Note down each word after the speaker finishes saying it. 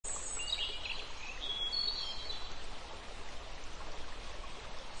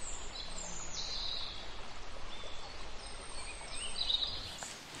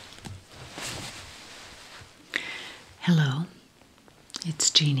Hello, it's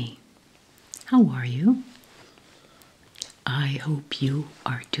Jeannie. How are you? I hope you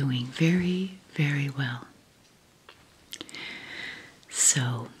are doing very, very well.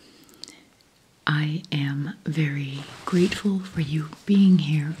 So, I am very grateful for you being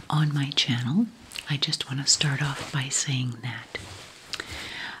here on my channel. I just want to start off by saying that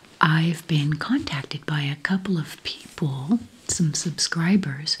I've been contacted by a couple of people, some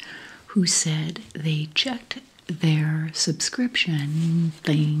subscribers, who said they checked their subscription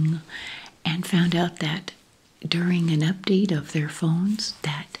thing and found out that during an update of their phones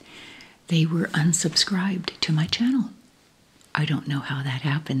that they were unsubscribed to my channel. I don't know how that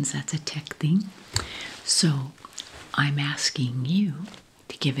happens. That's a tech thing. So I'm asking you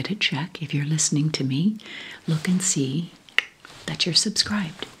to give it a check. If you're listening to me, look and see that you're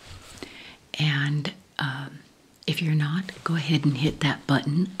subscribed. And if you're not, go ahead and hit that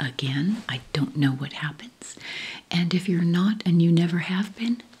button again. I don't know what happens. And if you're not and you never have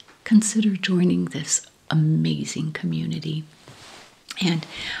been, consider joining this amazing community. And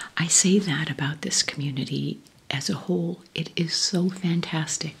I say that about this community as a whole. It is so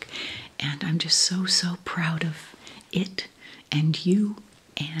fantastic. And I'm just so, so proud of it and you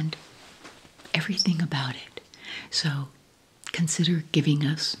and everything about it. So consider giving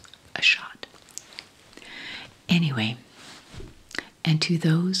us a shot. Anyway, and to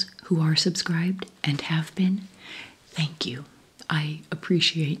those who are subscribed and have been, thank you. I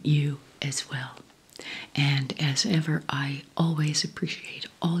appreciate you as well. And as ever, I always appreciate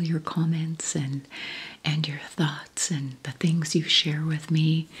all your comments and your thoughts and the things you share with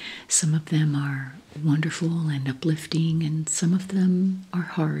me. Some of them are wonderful and uplifting, and some of them are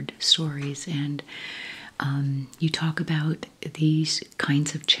hard stories. And you talk about these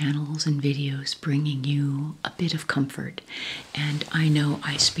kinds of channels and videos bringing you a bit of comfort. And I know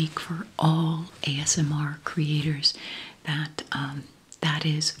I speak for all ASMR creators that that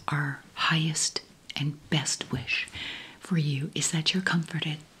is our highest and best wish for you, is that you're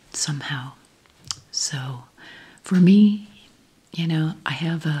comforted somehow. So for me, you know, I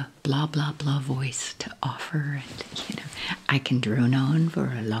have a blah, blah, blah voice to offer, and, you know, I can drone on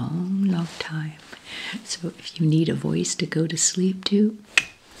for a long, long time. So if you need a voice to go to sleep to,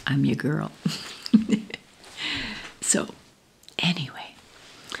 I'm your girl. So anyway,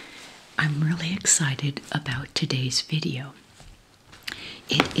 I'm really excited about today's video.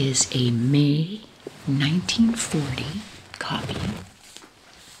 It is a May 1940 copy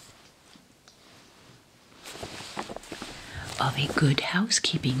of a Good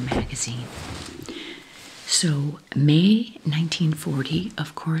Housekeeping magazine. So May 1940,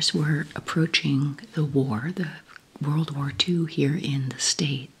 of course, we're approaching the war, the World War II here in the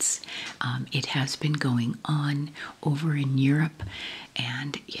States. It has been going on over in Europe,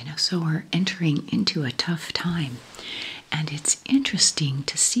 and, you know, so we're entering into a tough time. And it's interesting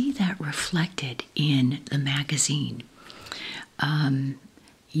to see that reflected in the magazine.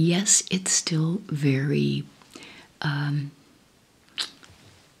 Yes, it's still very,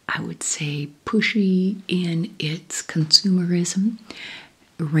 I would say, pushy in its consumerism.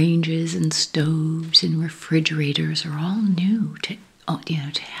 Ranges and stoves and refrigerators are all new to, you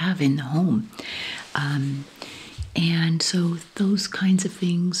know, to have in the home. And so those kinds of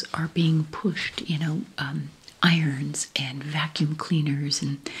things are being pushed, you know, irons and vacuum cleaners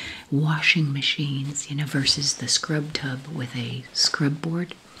and washing machines, you know, versus the scrub tub with a scrub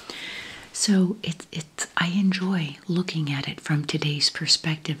board. So I enjoy looking at it from today's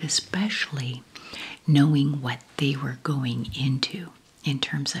perspective, especially knowing what they were going into in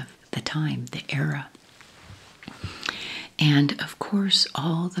terms of the time, the era. And of course,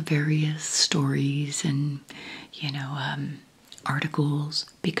 all the various stories and, you know, articles,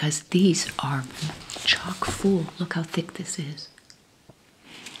 because these are chock full. Look how thick this is.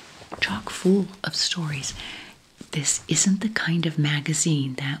 Chock full of stories. This isn't the kind of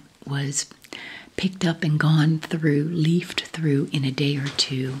magazine that was picked up and gone through, leafed through in a day or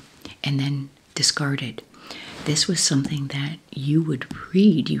two, and then discarded. This was something that you would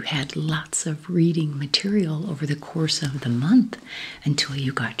read. You had lots of reading material over the course of the month until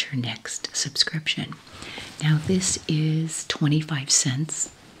you got your next subscription. Now this is 25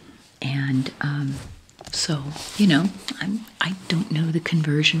 cents, and so, you know, I don't know the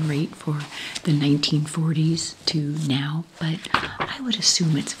conversion rate for the 1940s to now, but I would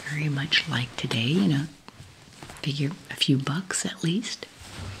assume it's very much like today, you know, figure a few bucks at least.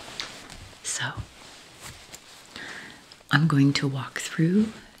 So I'm going to walk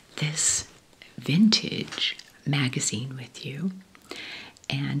through this vintage magazine with you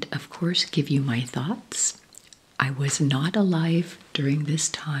and, of course, give you my thoughts. I was not alive during this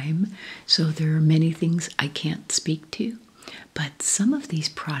time, so there are many things I can't speak to. But some of these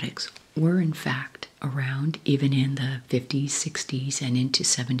products were in fact around even in the 50s, 60s, and into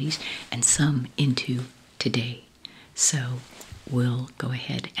 70s, and some into today. So we'll go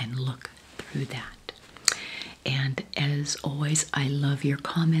ahead and look through that. And as always, I love your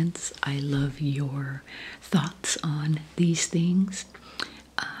comments. I love your thoughts on these things.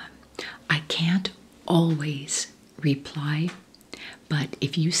 I can't always reply, but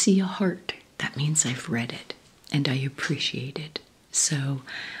if you see a heart, that means I've read it and I appreciate it. So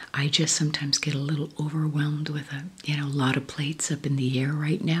I just sometimes get a little overwhelmed with a lot of plates up in the air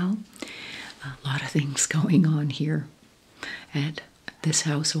right now. A lot of things going on here at this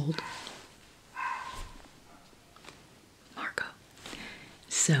household. Marco.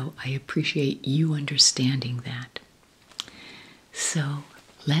 So I appreciate you understanding that. So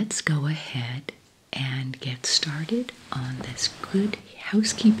let's go ahead and get started on this Good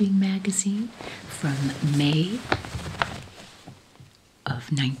Housekeeping Magazine from May of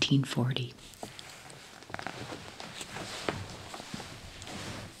 1940.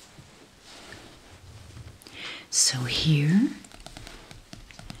 So here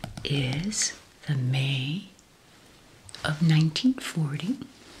is the May of 1940.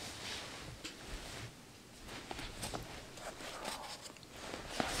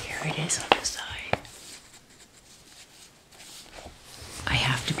 Here it is on the side. I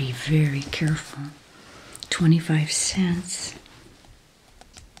have to be very careful. 25 cents.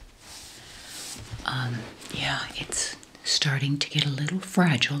 Yeah, it's starting to get a little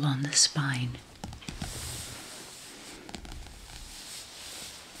fragile on the spine.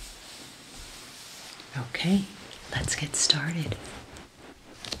 Okay, let's get started.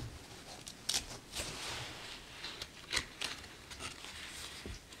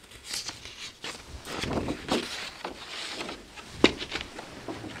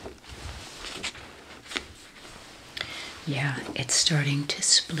 Yeah, it's starting to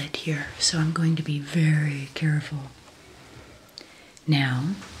split here, so I'm going to be very careful.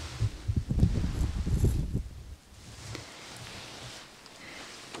 Now,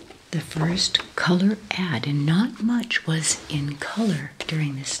 the first color ad, and not much was in color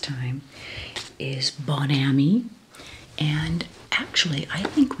during this time, is Bon-Ami. And actually, I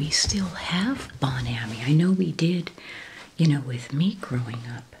think we still have Bon-Ami. I know we did, with me growing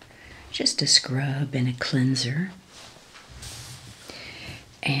up. Just a scrub and a cleanser.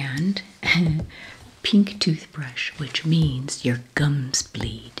 And pink toothbrush, which means your gums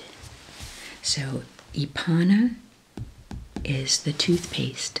bleed. So Ipana is the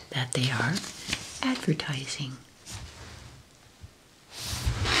toothpaste that they are advertising.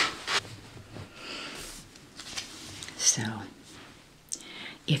 So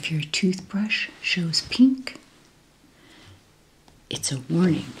if your toothbrush shows pink, it's a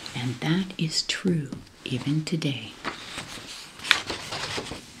warning, and that is true even today.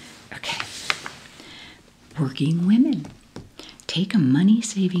 Working women. Take a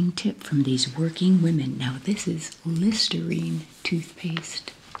money-saving tip from these working women. Now this is Listerine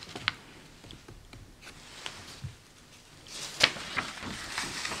toothpaste.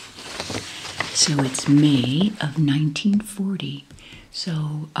 So it's May of 1940.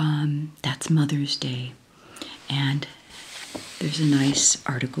 So that's Mother's Day. And there's a nice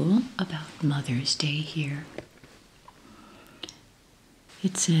article about Mother's Day here.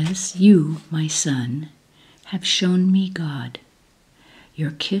 It says, "You, my son, have shown me God.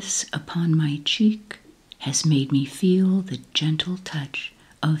 Your kiss upon my cheek has made me feel the gentle touch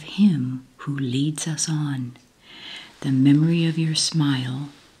of Him who leads us on. The memory of your smile,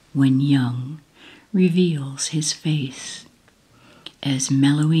 when young, reveals His face. As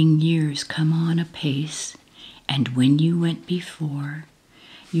mellowing years come on apace, and when you went before,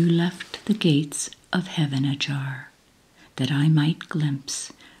 you left the gates of heaven ajar, that I might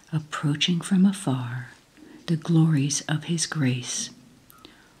glimpse, approaching from afar, the glories of His grace.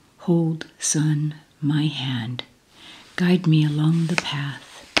 Hold, Son, my hand, guide me along the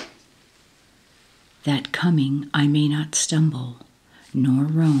path, that coming I may not stumble, nor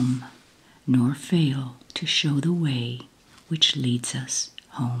roam, nor fail to show the way which leads us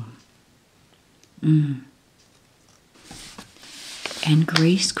home." And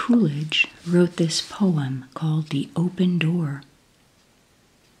Grace Coolidge wrote this poem called "The Open Door."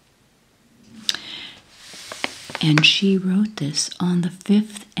 And she wrote this on the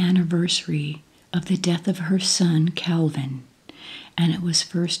 5th anniversary of the death of her son, Calvin. And it was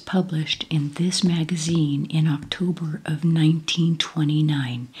first published in this magazine in October of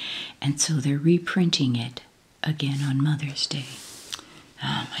 1929. And so they're reprinting it again on Mother's Day.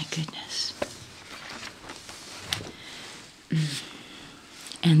 Oh my goodness.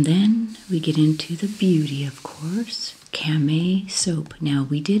 And then we get into the beauty, of course, Camay soap. Now,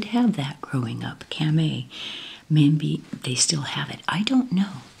 we did have that growing up, Camay. Maybe they still have it. I don't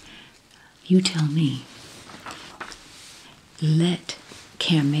know. You tell me. Let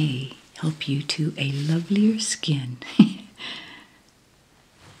Camay help you to a lovelier skin.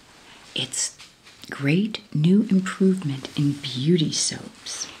 It's great new improvement in beauty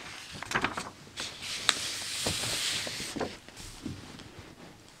soaps.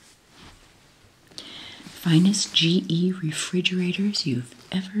 Finest GE refrigerators you've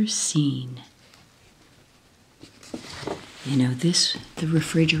ever seen. You know, the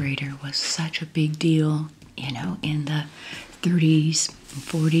refrigerator was such a big deal, you know, in the 30s and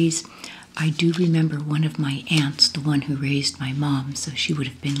 40s. I do remember one of my aunts, the one who raised my mom, so she would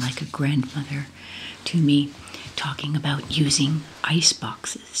have been like a grandmother to me, talking about using ice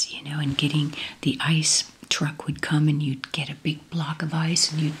boxes, you know, and getting the ice truck would come and you'd get a big block of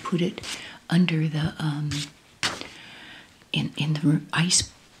ice and you'd put it under the in the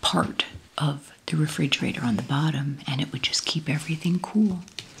ice part of the refrigerator on the bottom, and it would just keep everything cool.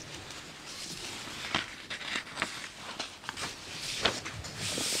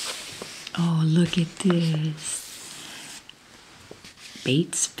 Oh, look at this.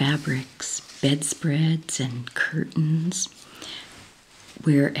 Bates Fabrics, bedspreads and curtains.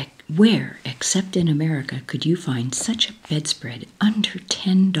 Where, except in America, could you find such a bedspread under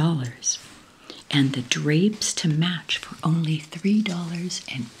 $10? And the drapes to match for only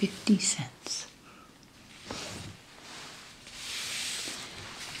 $3.50.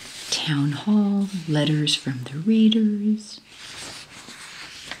 Town Hall, letters from the readers.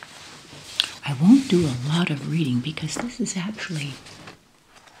 I won't do a lot of reading because this is actually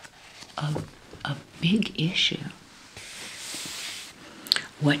a big issue.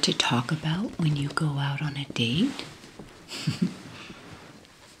 What to talk about when you go out on a date.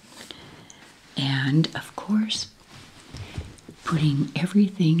 And, of course, putting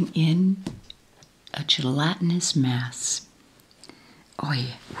everything in a gelatinous mass. Oh,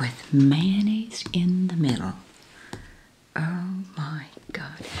 yeah, with mayonnaise in the middle. Oh, my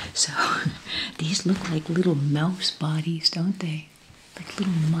God. So, these look like little mouse bodies, don't they? Like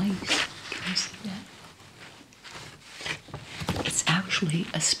little mice. Can you see that? It's actually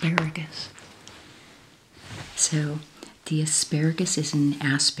asparagus. So, the asparagus is an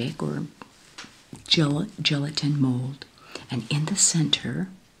aspic or gelatin mold, and in the center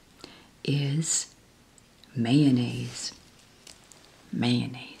is mayonnaise.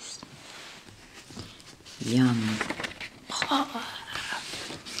 Mayonnaise. Yum.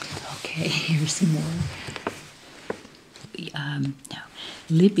 Okay, here's some more. Now,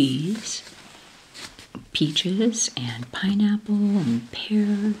 Libby's peaches and pineapple and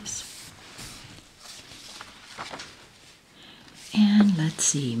pears. And let's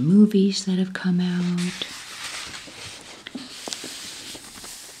see, movies that have come out.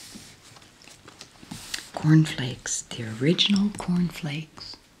 Cornflakes, the original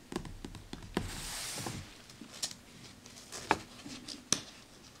cornflakes.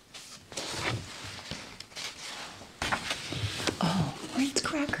 Oh, Ritz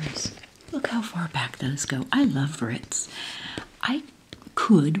crackers. Look how far back those go. I love Ritz. I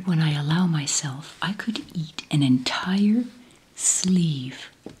could, when I allow myself, I could eat an entire sleeve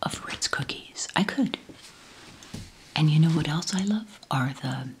of Ritz cookies. I could. And you know what else I love? Are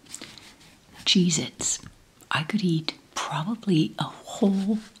the Cheez-Its. I could eat probably a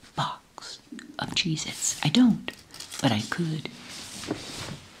whole box of Cheez-Its. I don't, but I could.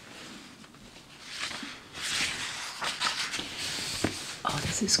 Oh,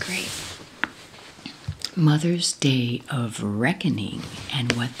 this is great. Mother's Day of Reckoning,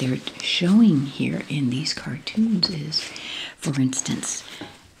 and what they're showing here in these cartoons is, for instance,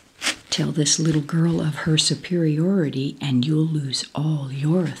 tell this little girl of her superiority and you'll lose all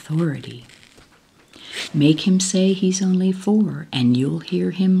your authority. Make him say he's only 4 and you'll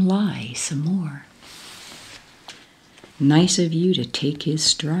hear him lie some more. Nice of you to take his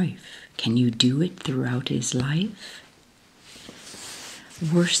strife. Can you do it throughout his life?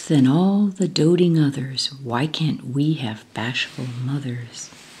 Worse than all the doting others, why can't we have bashful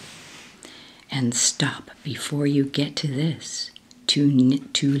mothers? And stop before you get to this. Too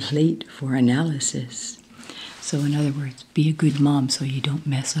late for analysis. So in other words, be a good mom so you don't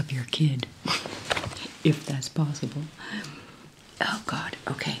mess up your kid. If that's possible. Oh God,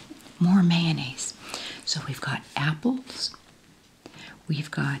 okay. More mayonnaise. So we've got apples.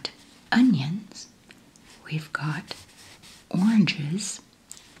 We've got onions. We've got oranges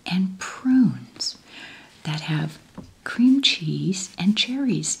and prunes that have cream cheese and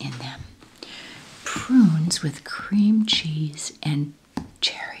cherries in them. prunes with cream cheese and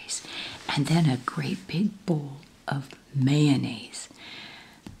cherries, and then a great big bowl of mayonnaise.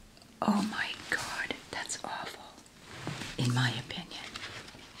 Oh my God, that's awful, in my opinion.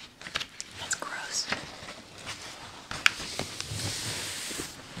 That's gross.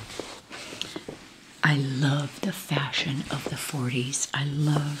 I love the fashion of the 40s. I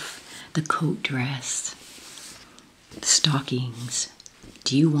love the coat dress, the stockings.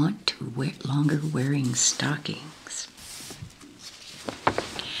 Do you want to wear longer wearing stockings?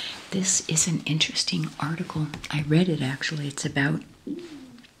 This is an interesting article. I read it actually. It's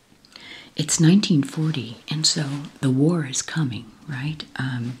 1940, and so the war is coming, right,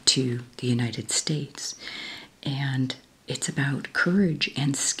 to the United States. And it's about courage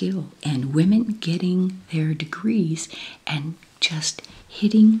and skill and women getting their degrees and just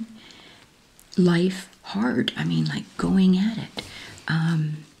hitting life hard. I mean, like going at it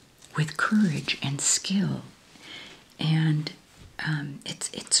with courage and skill. And I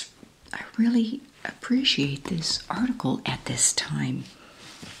really appreciate this article at this time.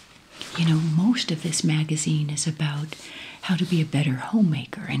 You know, most of this magazine is about how to be a better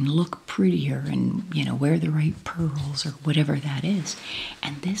homemaker and look prettier and, you know, wear the right pearls or whatever that is.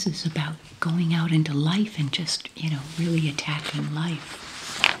 And this is about going out into life and just, you know, really attacking life.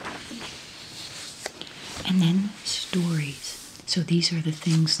 And then stories. So these are the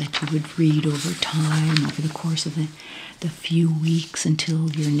things that you would read over time, over the course of the few weeks until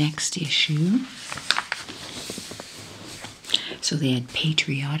your next issue. So they had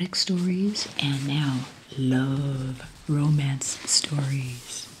patriotic stories and now love, romance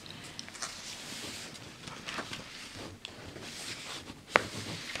stories.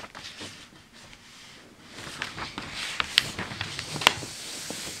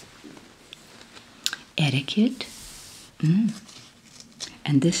 Etiquette.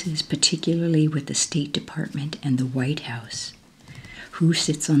 And this is particularly with the State Department and the White House. Who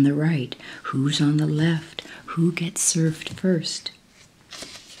sits on the right? Who's on the left? Who gets served first?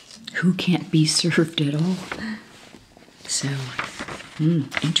 Who can't be served at all? So,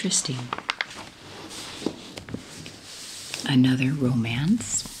 interesting. Another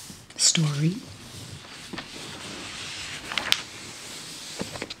romance story.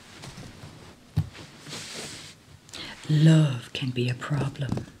 Love can be a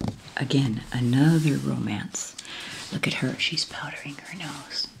problem. Again, another romance. Look at her, she's powdering her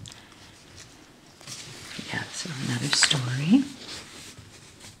nose. Yeah, so another story.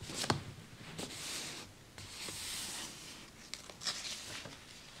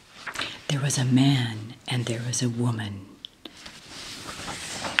 There was a man and there was a woman.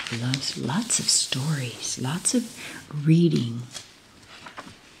 Lots of stories, lots of reading.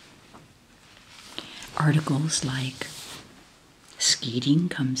 Articles like Skeeting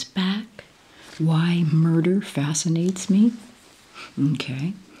Comes Back, Why Murder Fascinates Me.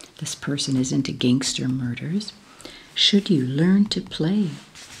 Okay, this person is into gangster murders. Should you learn to play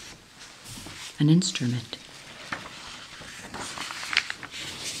an instrument?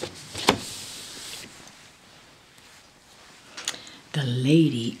 The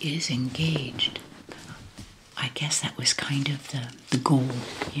lady is engaged. I guess that was kind of the goal,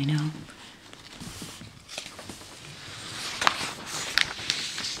 you know?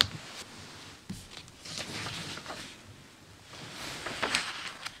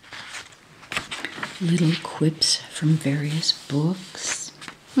 Little quips from various books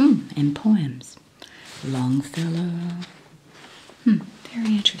and poems. Longfellow.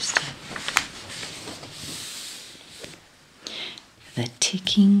 Very interesting. The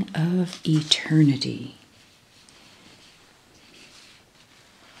Ticking of Eternity.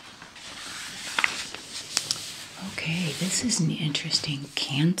 Okay, this is an interesting.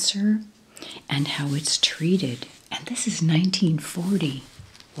 Cancer and how it's treated. And this is 1940.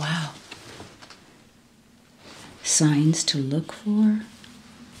 Wow. Signs to look for.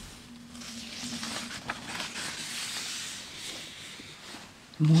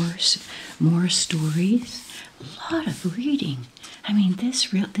 More stories. A lot of reading. I mean,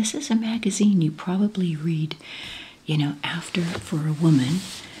 this is a magazine you probably read, you know, after, for a woman,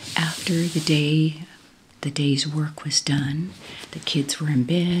 after the day's work was done, the kids were in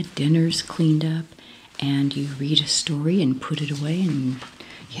bed, dinner's cleaned up, and you read a story and put it away and,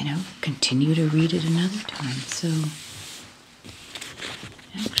 you know, continue to read it another time. So,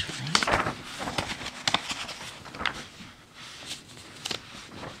 actually,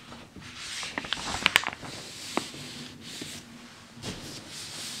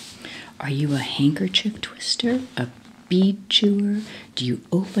 are you a handkerchief twister? A bead chewer? Do you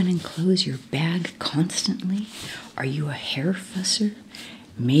open and close your bag constantly? Are you a hair fusser?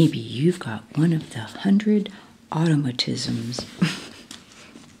 Maybe you've got one of the 100 automatisms.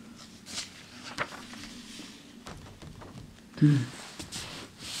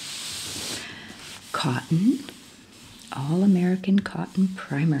 Cotton, all-American cotton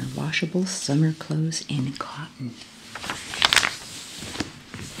primer, washable summer clothes in cotton.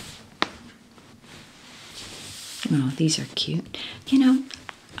 Oh, these are cute. You know,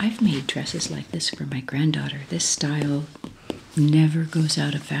 I've made dresses like this for my granddaughter. This style never goes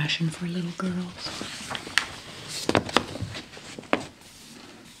out of fashion for little girls.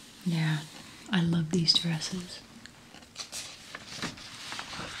 Yeah, I love these dresses.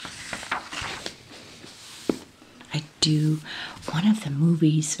 I do. One of the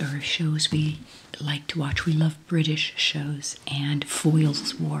movies or shows we like to watch, we love British shows, and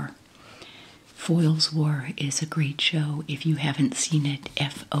Foyle's War. Foyle's War is a great show. If you haven't seen it,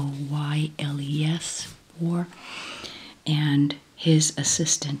 Foyles War. And his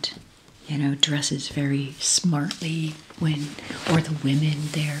assistant, you know, dresses very smartly when, or the women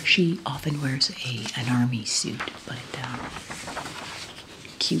there, she often wears an army suit, but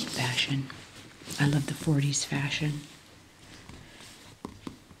cute fashion. I love the 40s fashion.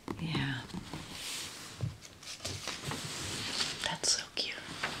 Yeah. That's so cute.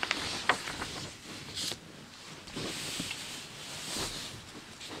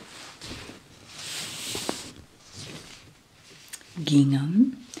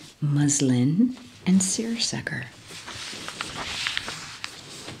 Gingham, muslin, and seersucker.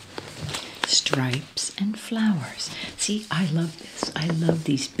 Stripes and flowers. See, I love this. I love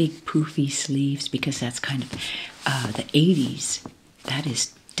these big poofy sleeves because that's kind of the 80s. That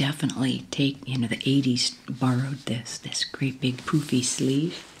is definitely the 80s borrowed this great big poofy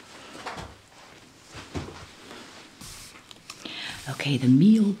sleeve. Okay, the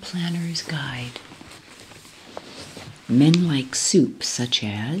Meal Planner's Guide. Men like soup such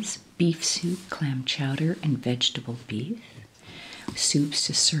as beef soup, clam chowder, and vegetable beef. Soups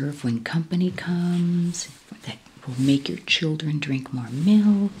to serve when company comes, that will make your children drink more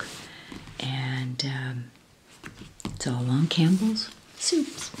milk. And it's all on Campbell's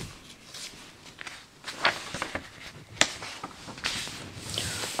Soups.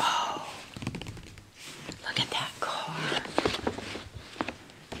 Oh, look at that car.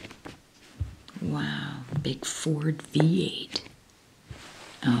 Wow, big Ford V8.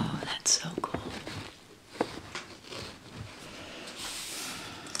 Oh, that's so cool.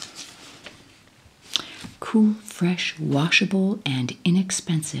 Cool, fresh, washable, and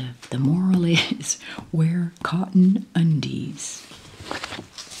inexpensive. The moral is wear cotton undies.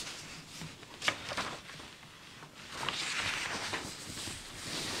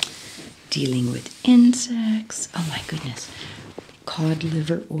 Dealing with insects. Oh my goodness. Cod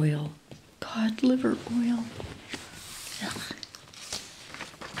liver oil. Cod liver oil. Ugh.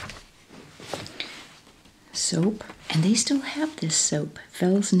 Soap. And they still have this soap.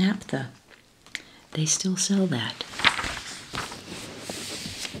 Fels Naphtha. They still sell that.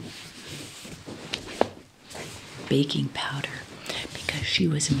 Baking powder, because she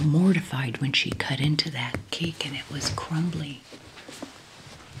was mortified when she cut into that cake and it was crumbly.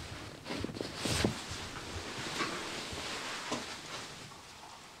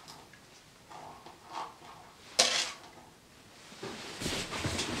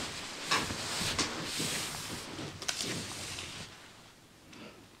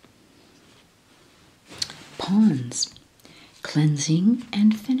 Pond's cleansing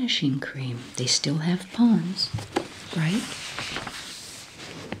and finishing cream. They still have Pond's, right?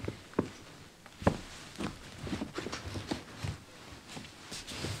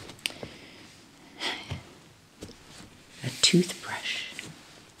 A toothbrush.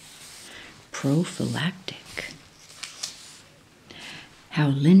 Prophylactic. How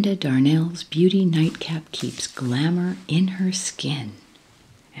Linda Darnell's beauty nightcap keeps glamour in her skin.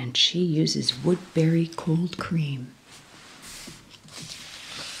 And she uses Woodbury cold cream.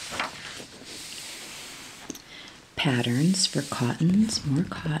 Patterns for cottons, more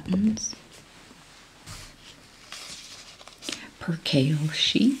cottons. Percale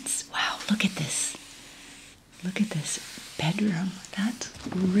sheets. Wow, look at this. Look at this bedroom. That's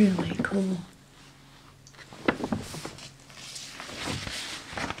really cool.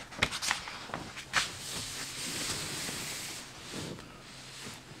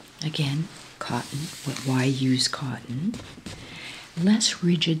 Again, cotton. Why use cotton? Less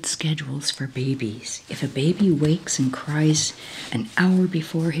rigid schedules for babies. If a baby wakes and cries an hour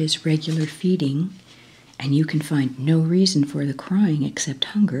before his regular feeding, and you can find no reason for the crying except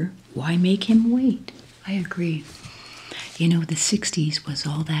hunger, why make him wait? I agree. You know, the 60s was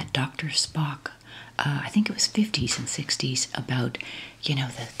all that Dr. Spock. I think it was 50s and 60s about, you know,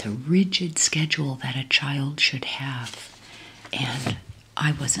 the rigid schedule that a child should have. And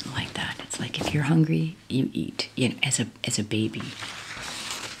I wasn't like that. It's like if you're hungry, you eat, you know, as a baby.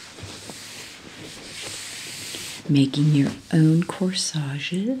 Making your own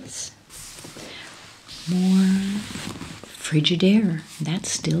corsages. More Frigidaire.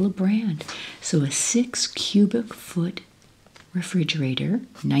 That's still a brand. So a 6 cubic foot refrigerator,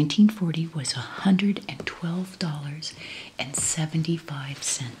 1940, was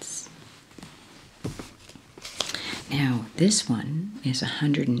 $112.75. Now, this one is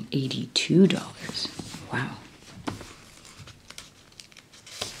 $182. Wow.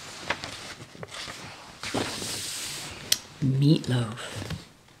 Meatloaf.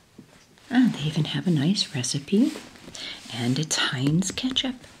 Oh, they even have a nice recipe. And it's Heinz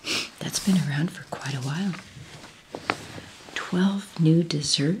ketchup. That's been around for quite a while. 12 new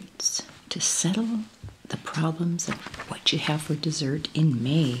desserts to settle the problems of what you have for dessert in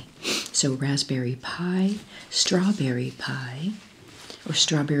May. So raspberry pie, strawberry pie, or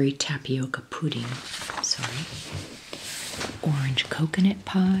strawberry tapioca pudding, sorry. Orange coconut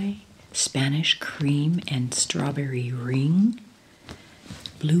pie, Spanish cream and strawberry ring,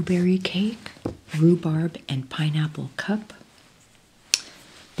 blueberry cake, rhubarb and pineapple cup,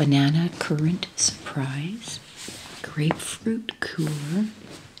 banana currant surprise, grapefruit cooler,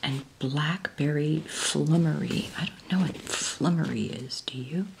 and blackberry flummery. I don't know what flummery is, do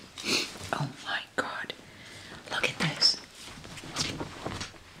you? Oh my God. Look at this.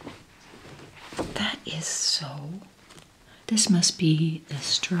 That is so... This must be the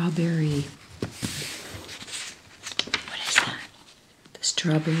strawberry... What is that? The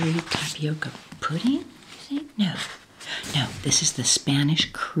strawberry tapioca pudding, you think? No. No, this is the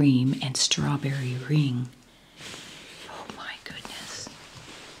Spanish cream and strawberry ring. Oh my goodness.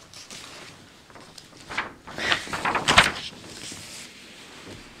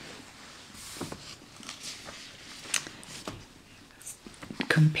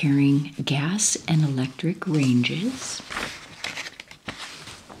 Comparing gas and electric ranges.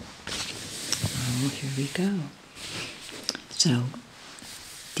 Oh, here we go. So,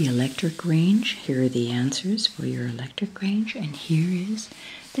 the electric range, here are the answers for your electric range, and here is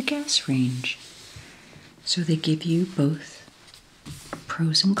the gas range. So they give you both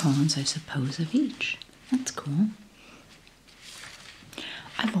pros and cons, I suppose, of each. That's cool.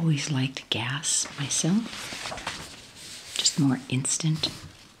 I've always liked gas myself. Just more instant.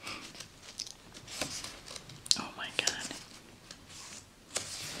 Oh my God.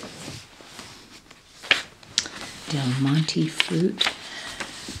 Del Monte fruit,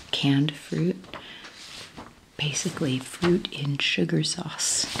 canned fruit. Basically fruit in sugar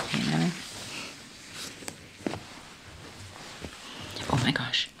sauce, you know? Oh my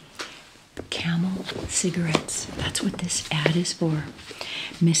gosh. Camel cigarettes. That's what this ad is for.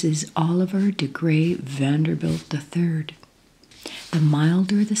 Mrs. Oliver de Grey Vanderbilt III. The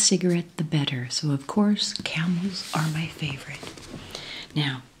milder the cigarette, the better. So, of course, Camels are my favorite.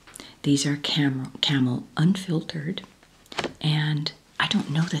 Now, these are Camel unfiltered. And I don't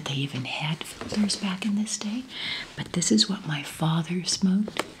know that they even had filters back in this day. But this is what my father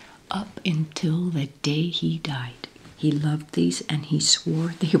smoked up until the day he died. He loved these and he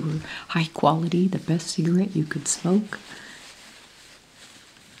swore they were high quality, the best cigarette you could smoke.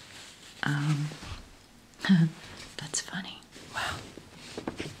 That's funny. Wow.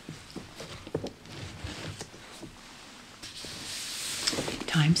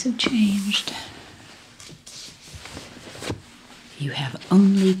 Times have changed. You have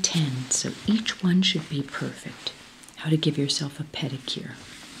only 10, so each one should be perfect. How to give yourself a pedicure.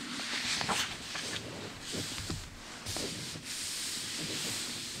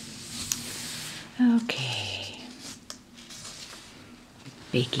 Okay.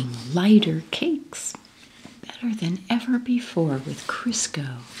 Baking lighter cakes. Better than ever before with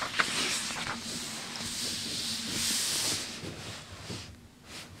Crisco.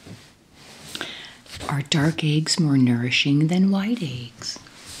 Are dark eggs more nourishing than white eggs?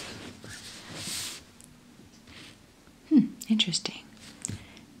 Interesting.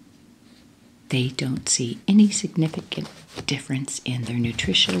 They don't see any significant difference in their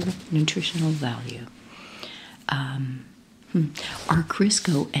nutritional value. Are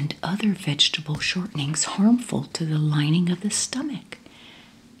Crisco and other vegetable shortenings harmful to the lining of the stomach?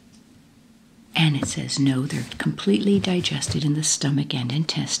 And it says no, they're completely digested in the stomach and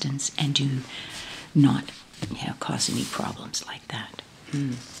intestines and do not cause any problems like that.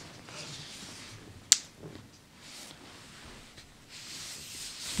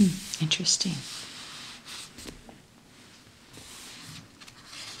 Interesting.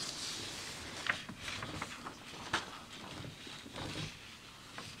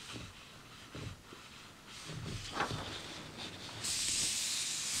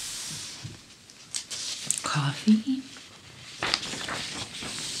 coffee.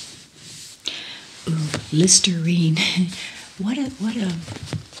 Ooh, Listerine. what a,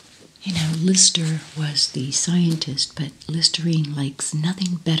 Lister was the scientist, but Listerine likes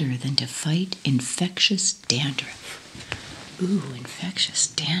nothing better than to fight infectious dandruff. Ooh, infectious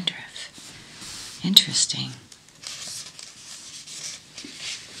dandruff. Interesting.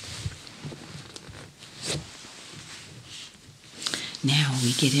 Now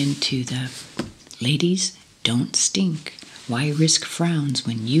we get into the ladies don't stink. Why risk frowns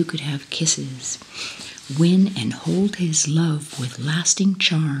when you could have kisses? Win and hold his love with lasting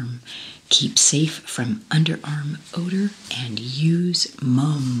charm. Keep safe from underarm odor and use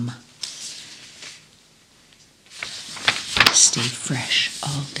Mum. Stay fresh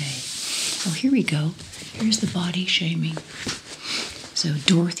all day. Oh, here we go. Here's the body shaming. So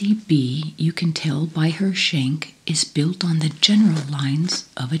Dorothy B., you can tell by her shank, is built on the general lines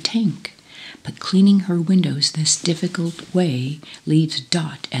of a tank. But cleaning her windows this difficult way leaves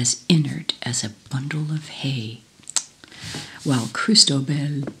Dot as inert as a bundle of hay. While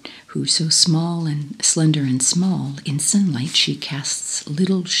Christobel, who's so small and slender and small, in sunlight she casts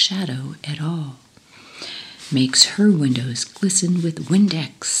little shadow at all. Makes her windows glisten with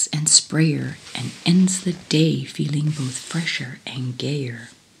Windex and sprayer, and ends the day feeling both fresher and gayer.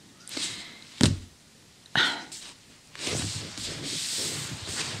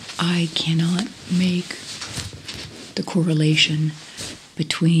 I cannot make the correlation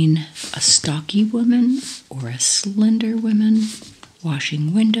between a stocky woman or a slender woman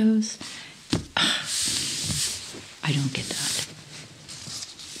washing windows. I don't get that.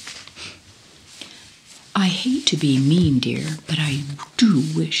 I hate to be mean, dear, but I do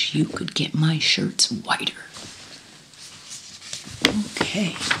wish you could get my shirts whiter.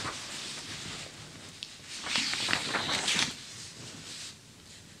 Okay.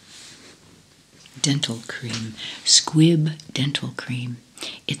 Dental cream, Squib dental cream.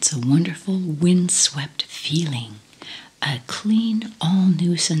 It's a wonderful windswept feeling, a clean,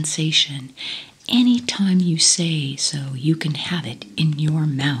 all-new sensation. Anytime you say so, you can have it in your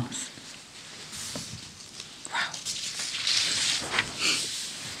mouth. Wow.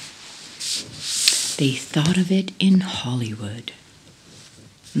 They thought of it in Hollywood.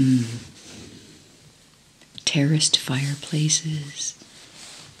 Terraced fireplaces.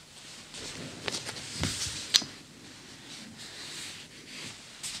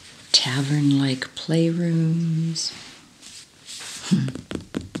 Tavern-like playrooms,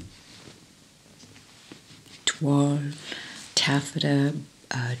 toile, taffeta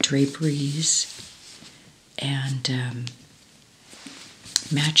draperies, and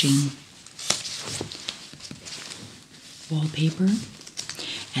matching wallpaper.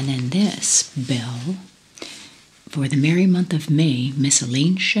 And then this bell, for the merry month of May, Miss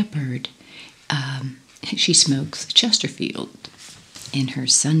Elaine Shepherd, she smokes Chesterfield in her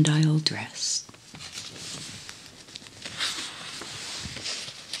sundial dress.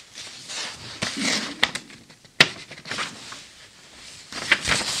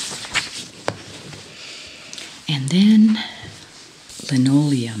 And then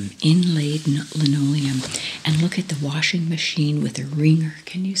linoleum, inlaid linoleum. And look at the washing machine with a wringer.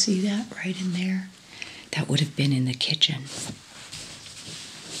 Can you see that right in there? That would have been in the kitchen.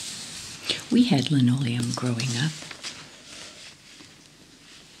 We had linoleum growing up.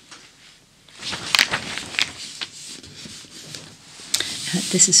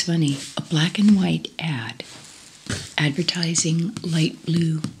 This is funny. A black and white ad advertising light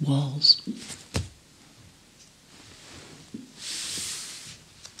blue walls.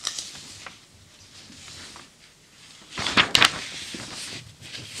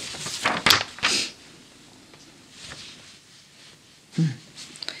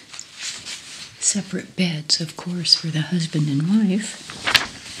 Separate beds, of course, for the husband and wife.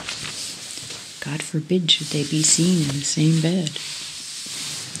 God forbid should they be seen in the same bed.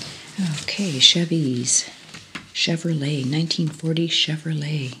 Okay, Chevys. Chevrolet, 1940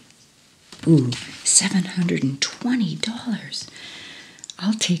 Chevrolet. Ooh, $720.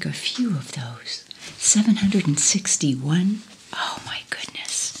 I'll take a few of those. $761. Oh my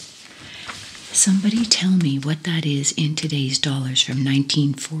goodness. Somebody tell me what that is in today's dollars from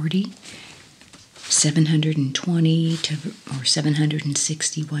 1940. $720 or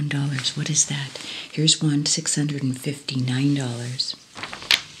 $761. What is that? Here's one, $659.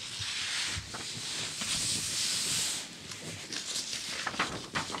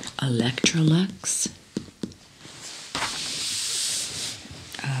 Electrolux.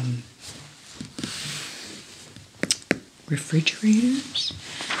 Refrigerators.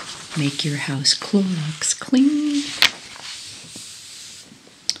 Make your house Clorox clean.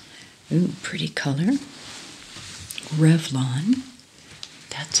 Ooh, pretty color. Revlon.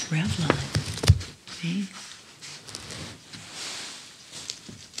 That's Revlon. Okay.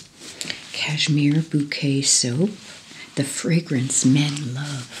 Cashmere Bouquet Soap, the fragrance men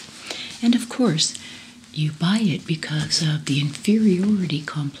love. And of course, you buy it because of the inferiority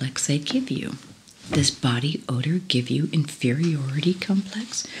complex they give you. Does body odor give you inferiority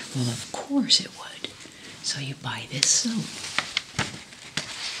complex? Well, of course it would. So you buy this soap.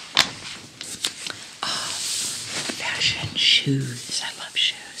 Oh, fashion shoes. I love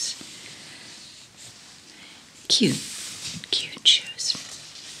shoes. Cute. Cute shoes.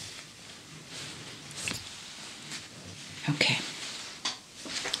 Okay.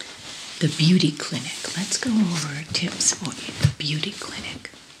 The beauty clinic. Let's go over tips for the beauty clinic.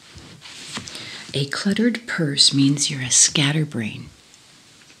 A cluttered purse means you're a scatterbrain.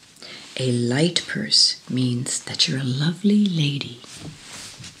 A light purse means that you're a lovely lady.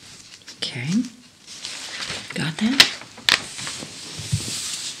 Okay? Got that?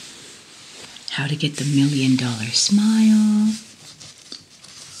 How to get the $1 million smile.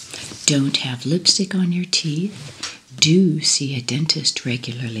 Don't have lipstick on your teeth. Do see a dentist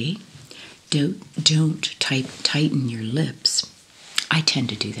regularly. Don't tighten your lips. I tend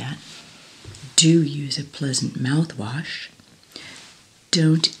to do that. Do use a pleasant mouthwash.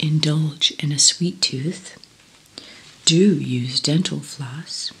 Don't indulge in a sweet tooth. Do use dental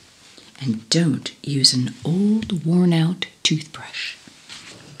floss. And don't use an old, worn-out toothbrush.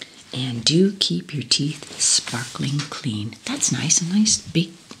 And do keep your teeth sparkling clean. That's nice, a nice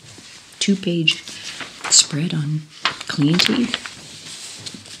big 2-page spread on clean teeth.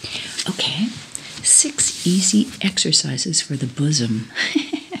 Okay, 6 easy exercises for the bosom.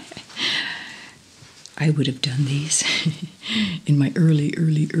 I would have done these in my early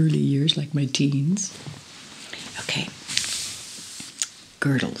years, like my teens. Okay,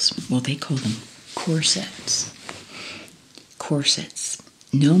 girdles. Well, they call them corsets. Corsets.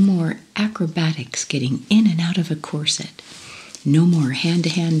 No more acrobatics getting in and out of a corset. No more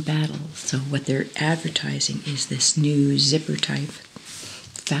hand-to-hand battles. So what they're advertising is this new zipper type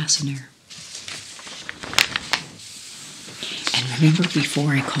fastener. And remember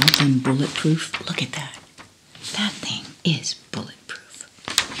before I called them bulletproof? Look at that. That thing is bulletproof.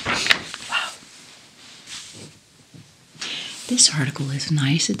 Wow. This article is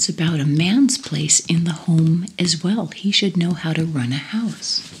nice. It's about a man's place in the home as well. He should know how to run a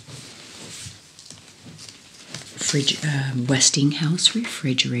house. Westinghouse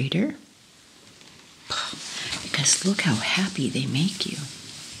refrigerator. Because look how happy they make you.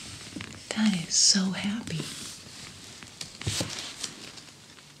 That is so happy.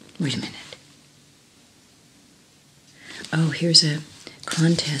 Wait a minute. Oh, here's a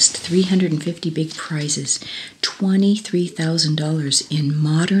contest. 350 big prizes. $23,000 in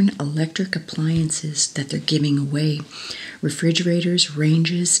modern electric appliances that they're giving away. Refrigerators,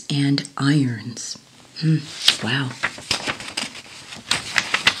 ranges, and irons. Wow.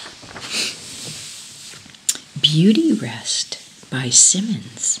 Beauty Rest by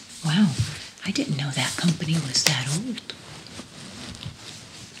Simmons. Wow, I didn't know that company was that old.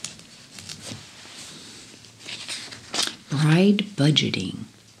 Bride budgeting.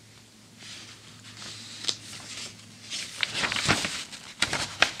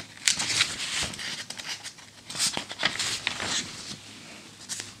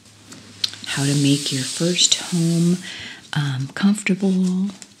 How to make your first home comfortable,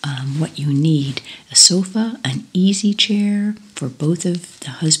 what you need. A sofa, an easy chair for both of the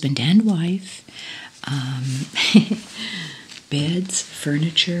husband and wife, beds,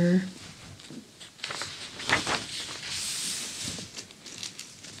 furniture,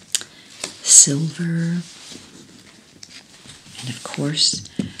 silver, and of course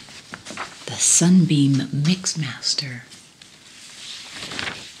the Sunbeam Mixmaster.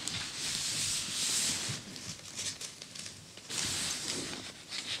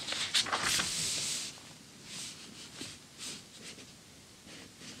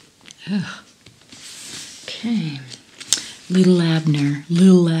 Ugh. Okay. Little Abner.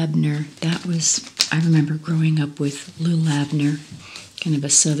 That was, I remember growing up with Little Abner, kind of a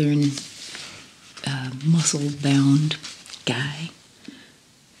southern muscle-bound guy.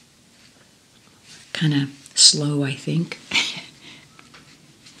 Kind of slow, I think.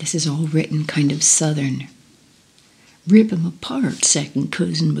 This is all written kind of southern. Rip 'em apart, second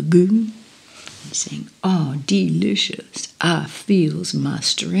cousin Magoo. He's saying, "Oh, delicious. I feels my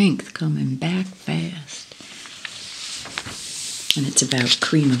strength coming back fast." And it's about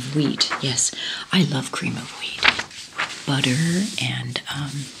cream of wheat. Yes, I love cream of wheat. Butter and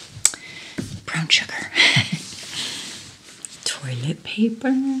brown sugar. Toilet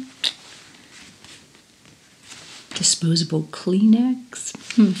paper. Just disposable Kleenex.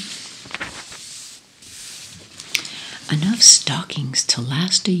 Enough stockings to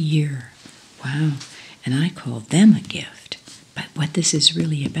last a year. Wow, and I call them a gift. But what this is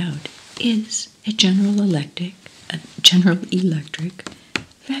really about is a General Electric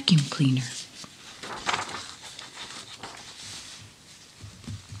vacuum cleaner.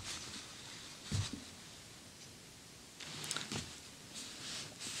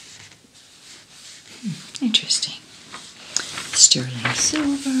 Interesting. Sterling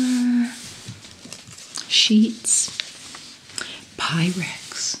silver, sheets,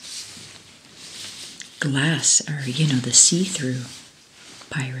 Pyrex, glass, or the see-through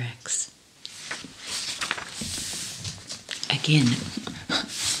Pyrex. Again,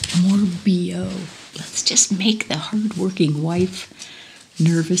 more BO. Let's just make the hard-working wife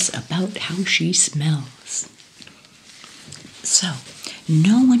nervous about how she smells. So,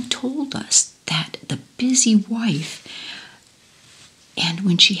 no one told us that the busy wife, and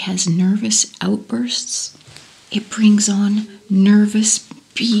when she has nervous outbursts, it brings on nervous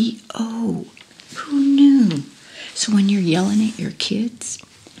BO. Who knew? So when you're yelling at your kids,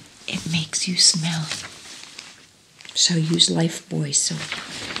 it makes you smell. So use Lifebuoy soap.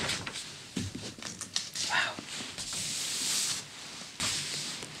 Wow.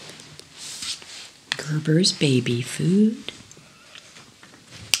 Gerber's baby food.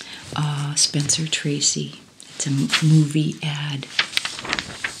 Spencer Tracy. It's a movie ad.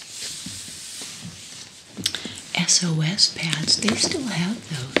 SOS pads. They still have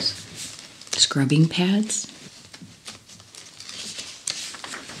those. Scrubbing pads.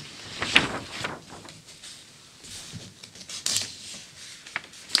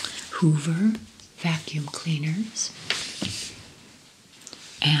 Hoover vacuum cleaners.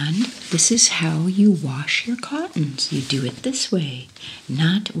 And this is how you wash your cottons. You do it this way,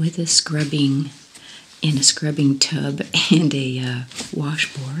 not with a scrubbing tub and a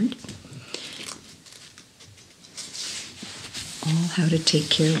washboard. All how to take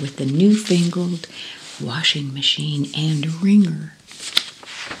care with the newfangled washing machine and wringer.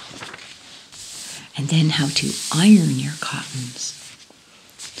 And then how to iron your cottons.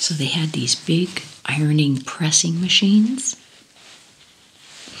 So they had these big ironing pressing machines.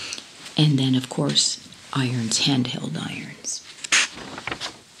 And then, of course, irons, handheld irons.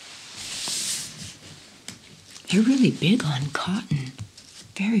 They're really big on cotton.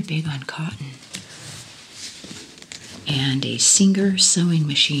 Very big on cotton. And a Singer sewing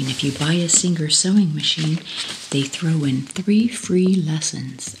machine. If you buy a Singer sewing machine, they throw in 3 free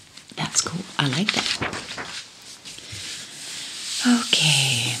lessons. That's cool. I like that.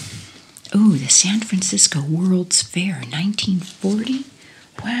 Okay. Oh, the San Francisco World's Fair, 1940.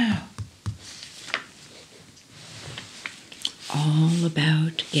 Wow. All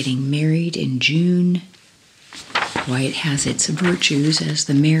about getting married in June. Why it has its virtues as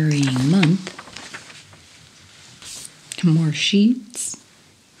the marrying month. More sheets.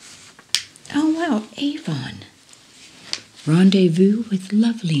 Oh, wow, Avon. Rendezvous with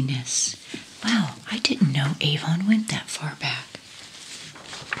Loveliness. Wow, I didn't know Avon went that far back.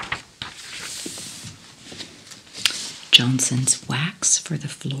 Johnson's wax for the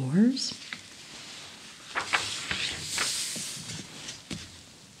floors.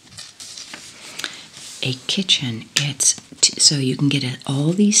 A kitchen. It's so you can get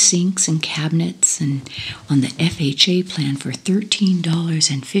all these sinks and cabinets and on the FHA plan for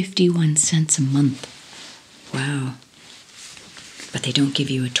 $13.51 a month. Wow. But they don't give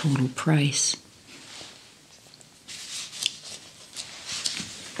you a total price.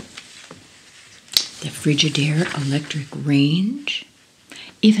 The Frigidaire electric range.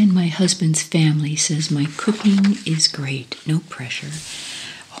 Even my husband's family says my cooking is great. No pressure.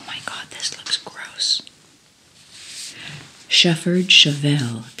 Oh my God, this looks gross. Shefford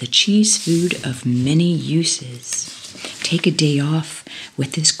Chevelle, the cheese food of many uses. Take a day off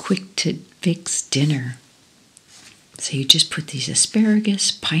with this quick-to-fix dinner. So you just put these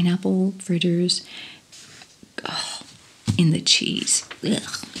asparagus, pineapple fritters in the cheese. Ugh.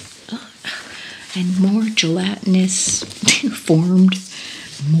 Ugh. And more gelatinous, formed,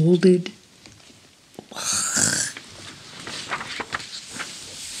 molded. Ugh.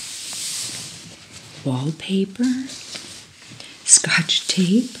 Wallpaper. Scotch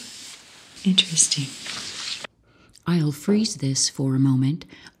tape. Interesting. I'll freeze this for a moment.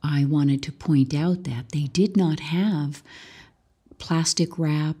 I wanted to point out that they did not have plastic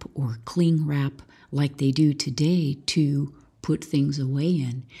wrap or cling wrap like they do today to put things away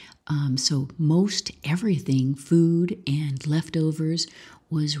in. So most everything, food and leftovers,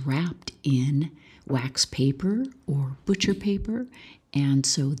 was wrapped in wax paper or butcher paper And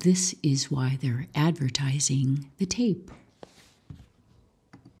so this is why they're advertising the tape.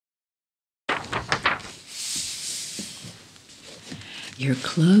 Your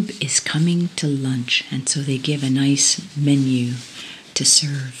club is coming to lunch, and so they give a nice menu to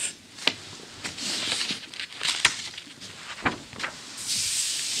serve.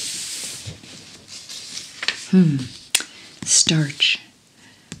 Starch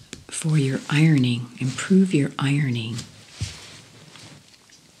for your ironing. Improve your ironing.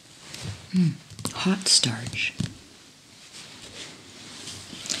 Hot starch.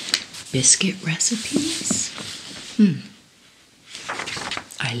 Biscuit recipes.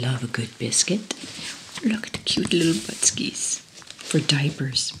 I love a good biscuit. Look at the cute little buttskis for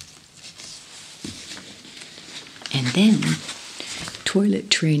diapers. And then toilet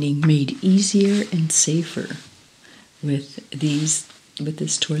training made easier and safer with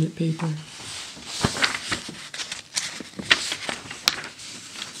this toilet paper.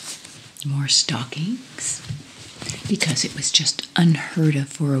 More stockings, because it was just unheard of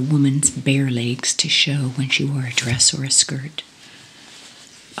for a woman's bare legs to show when she wore a dress or a skirt.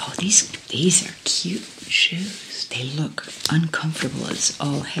 Oh, these are cute shoes. They look uncomfortable as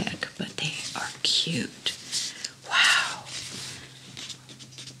all heck, but they are cute. Wow.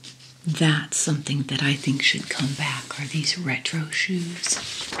 That's something that I think should come back, are these retro shoes.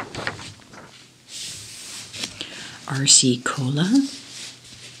 RC Cola.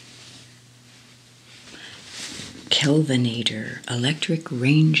 Kelvinator electric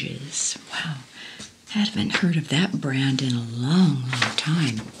ranges. Wow. I haven't heard of that brand in a long, long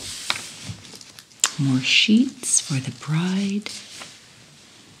time. More sheets for the bride.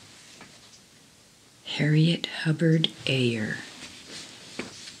 Harriet Hubbard Ayer.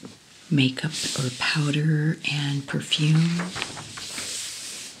 Makeup or powder and perfume.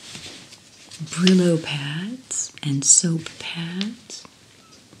 Brillo pads and soap pads.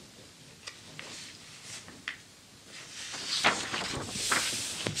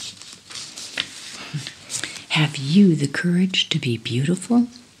 Have you the courage to be beautiful?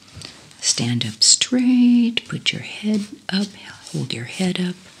 Stand up straight, put your head up, hold your head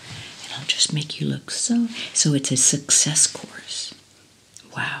up, and I'll just make you look so it's a success course.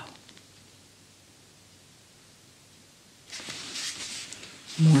 Wow.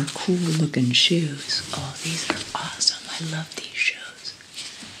 More cool looking shoes. Oh, these are awesome. I love these shoes.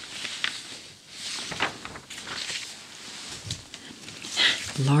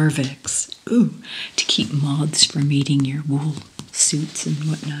 Larvex. Ooh, to keep moths from eating your wool suits and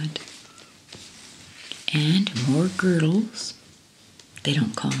whatnot. And more girdles. They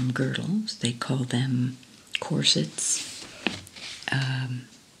don't call them girdles. They call them corsets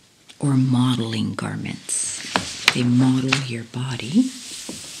or modeling garments. They model your body.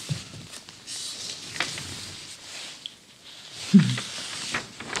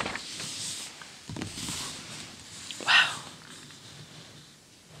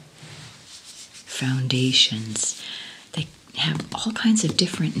 Foundations. They have all kinds of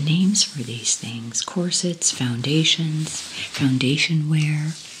different names for these things. Corsets, foundations, foundation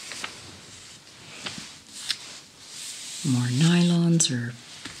wear. More nylons or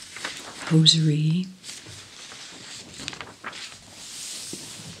hosiery.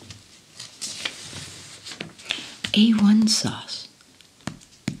 A1 sauce.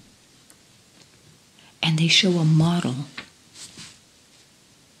 And they show a model.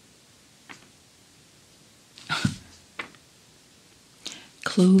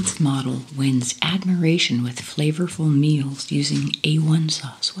 Clothes model wins admiration with flavorful meals using A1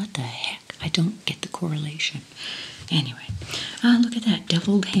 sauce. What the heck? I don't get the correlation. Anyway, look at that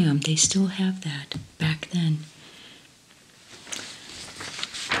deviled ham. They still have that back then.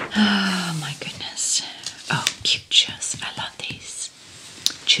 Oh my goodness. Oh, cute shoes. I love these.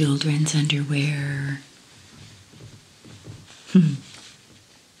 Children's underwear.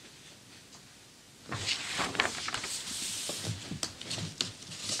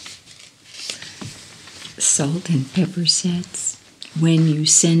 Salt and pepper sets. When you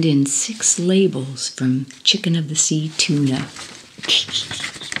send in 6 labels from Chicken of the Sea Tuna.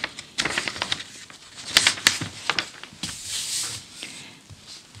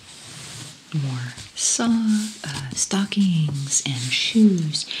 More stockings and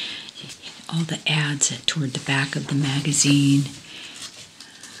shoes. All the ads toward the back of the magazine.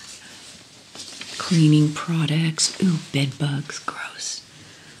 Cleaning products. Ooh, bed bugs. Gross.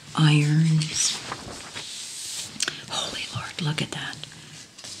 Irons. Holy Lord, look at that.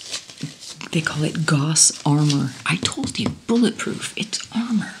 They call it Gauss armor. I told you, bulletproof. It's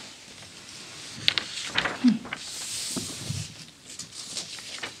armor.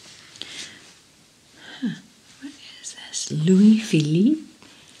 What is this? Louis Philippe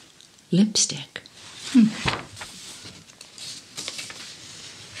lipstick.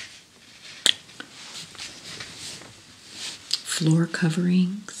 Floor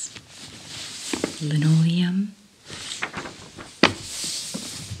coverings, linoleum,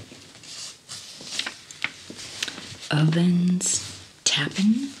 ovens,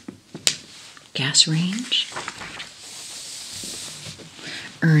 tapping, gas range.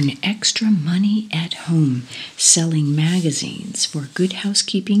 Earn extra money at home selling magazines for Good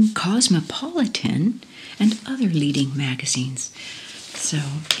Housekeeping, Cosmopolitan, and other leading magazines. So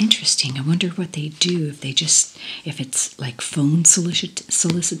interesting. I wonder what they do, if it's like phone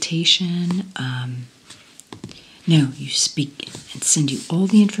solicitation. No, you speak and send you all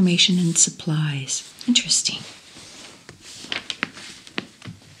the information and supplies. Interesting.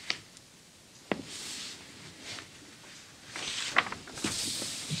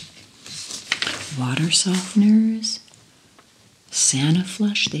 Water softeners, Santa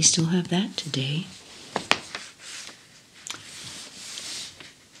Flush, they still have that today.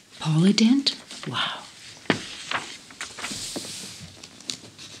 Polydent, wow.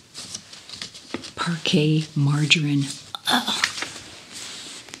 Parquet margarine, ugh.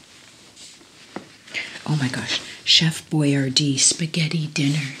 Oh my gosh, Chef Boyardee spaghetti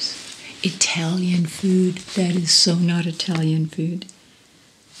dinners. Italian food, that is so not Italian food.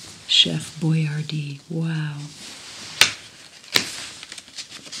 Chef Boyardee, wow.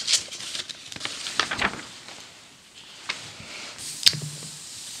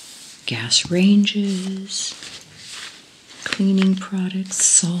 Gas ranges, cleaning products,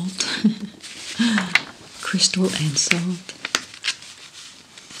 salt, crystal and salt,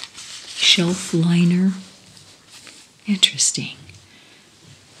 shelf liner, interesting,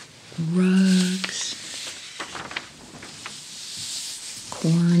 rugs,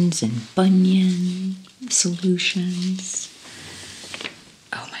 corns and bunion solutions.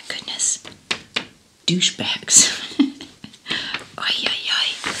 Oh my goodness. Douchebags. Ay, ay, ay.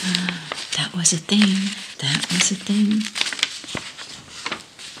 That was a thing. That was a thing.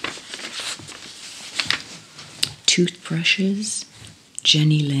 Toothbrushes.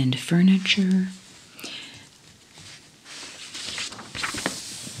 Jenny Lind furniture.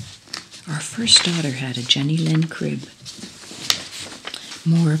 Our first daughter had a Jenny Lind crib.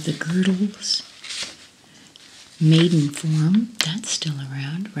 More of the girdles. Maiden form, that's still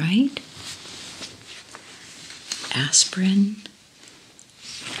around, right? Aspirin.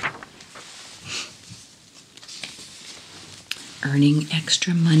 Earning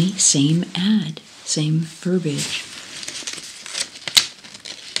extra money, same ad, same verbiage.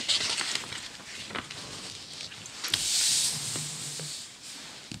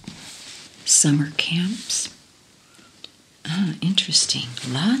 Summer camps. Ah, interesting.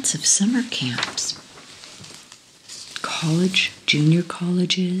 Lots of summer camps. College, junior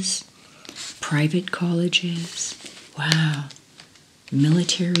colleges, private colleges. Wow.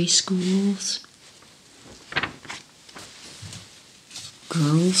 Military schools.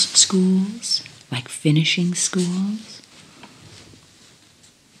 Girls' schools, like finishing schools.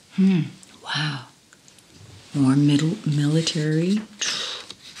 Wow. More military.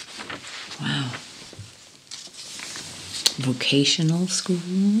 Wow. Vocational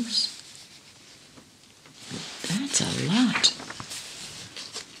schools. That's a lot.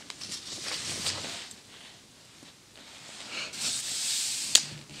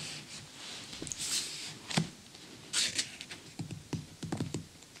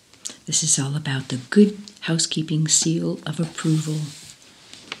 This is all about the Good Housekeeping Seal of Approval.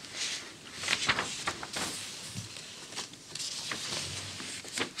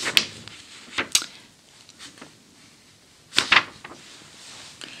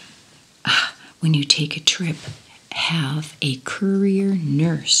 When you take a trip, have a courier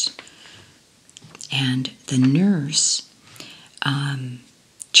nurse. And the nurse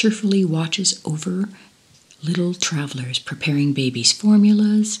cheerfully watches over little travelers, preparing babies'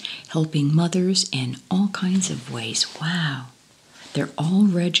 formulas, helping mothers in all kinds of ways. Wow. They're all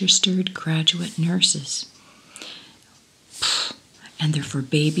registered graduate nurses. And they're for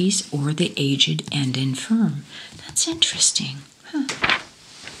babies or the aged and infirm. That's interesting. Huh.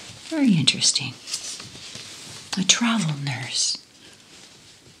 Very interesting. A travel nurse.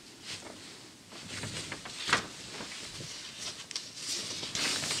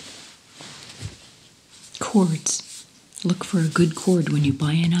 Cords. Look for a good cord when you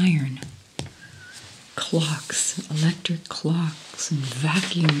buy an iron. Clocks, electric clocks and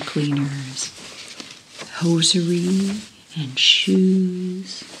vacuum cleaners. Hosiery and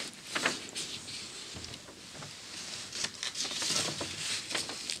shoes.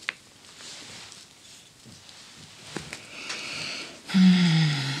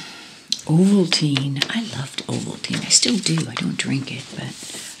 Ovaltine. I loved Ovaltine. I still do. I don't drink it, but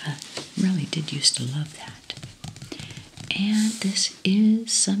I really did used to love that. And this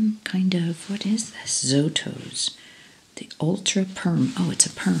is some kind of, what is this? Zotos. The Ultra Perm. Oh, it's a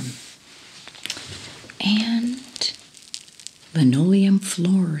perm. And linoleum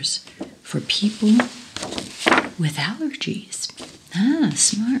floors for people with allergies. Ah,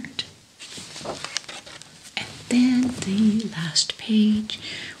 smart. And then the last page,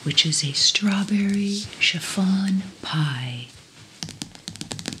 which is a strawberry chiffon pie.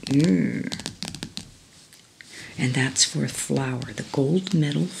 And that's for flour, the gold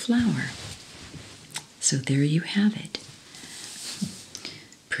medal flour. So there you have it.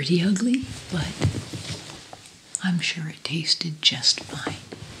 Pretty ugly, but I'm sure it tasted just fine.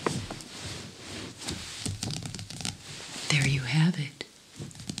 There you have it.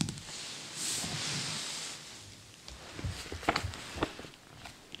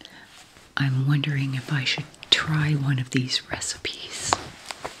 I'm wondering if I should try one of these recipes.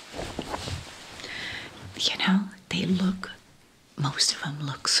 You know, they look, most of them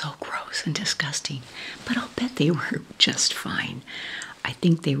look so gross and disgusting, but I'll bet they were just fine. I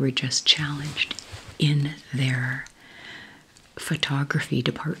think they were just challenged in their photography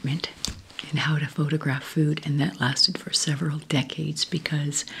department and how to photograph food, and that lasted for several decades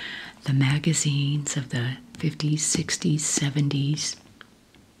because the magazines of the 50s, 60s, 70s,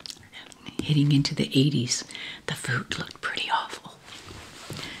 hitting into the 80s, the food looked pretty awful.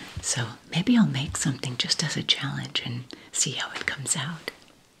 So maybe I'll make something just as a challenge and see how it comes out.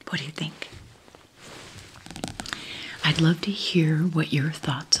 What do you think? I'd love to hear what your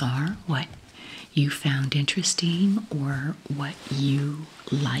thoughts are, what you found interesting, or what you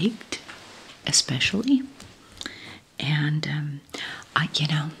liked especially. And you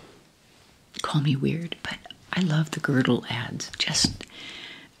know, call me weird, but I love the girdle ads.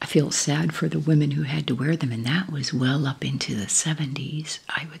 I feel sad for the women who had to wear them, and that was well up into the 70s.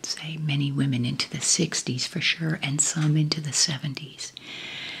 I would say many women into the 60s for sure, and some into the 70s.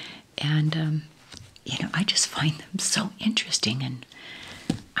 And, you know, I just find them so interesting, and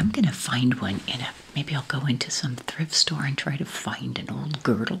I'm going to find one maybe I'll go into some thrift store and try to find an old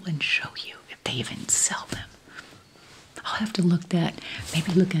girdle and show you if they even sell them. I'll have to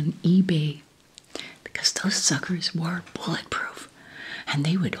maybe look on eBay, because those suckers were bulletproof. And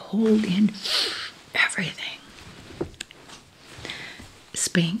they would hold in everything.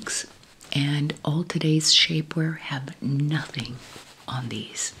 Spanx and all today's shapewear have nothing on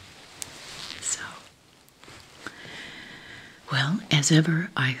these. So, well, as ever,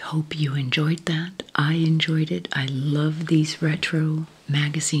 I hope you enjoyed that. I enjoyed it. I love these retro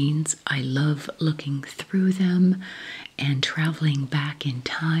magazines. I love looking through them and traveling back in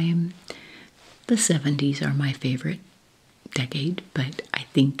time. The 70s are my favorite decade, but I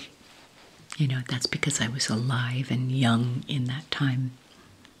think, you know, that's because I was alive and young in that time.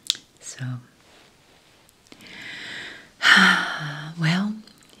 So, well,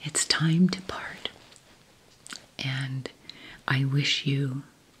 it's time to part. And I wish you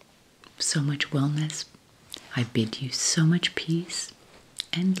so much wellness. I bid you so much peace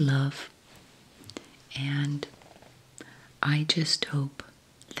and love. And I just hope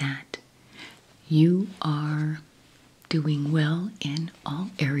that you are doing well in all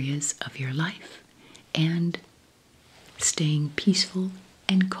areas of your life and staying peaceful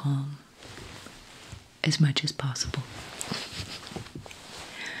and calm as much as possible.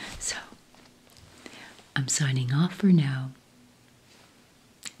 So, I'm signing off for now,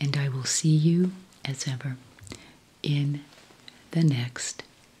 and I will see you, as ever, in the next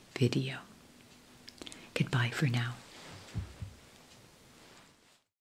video. Goodbye for now.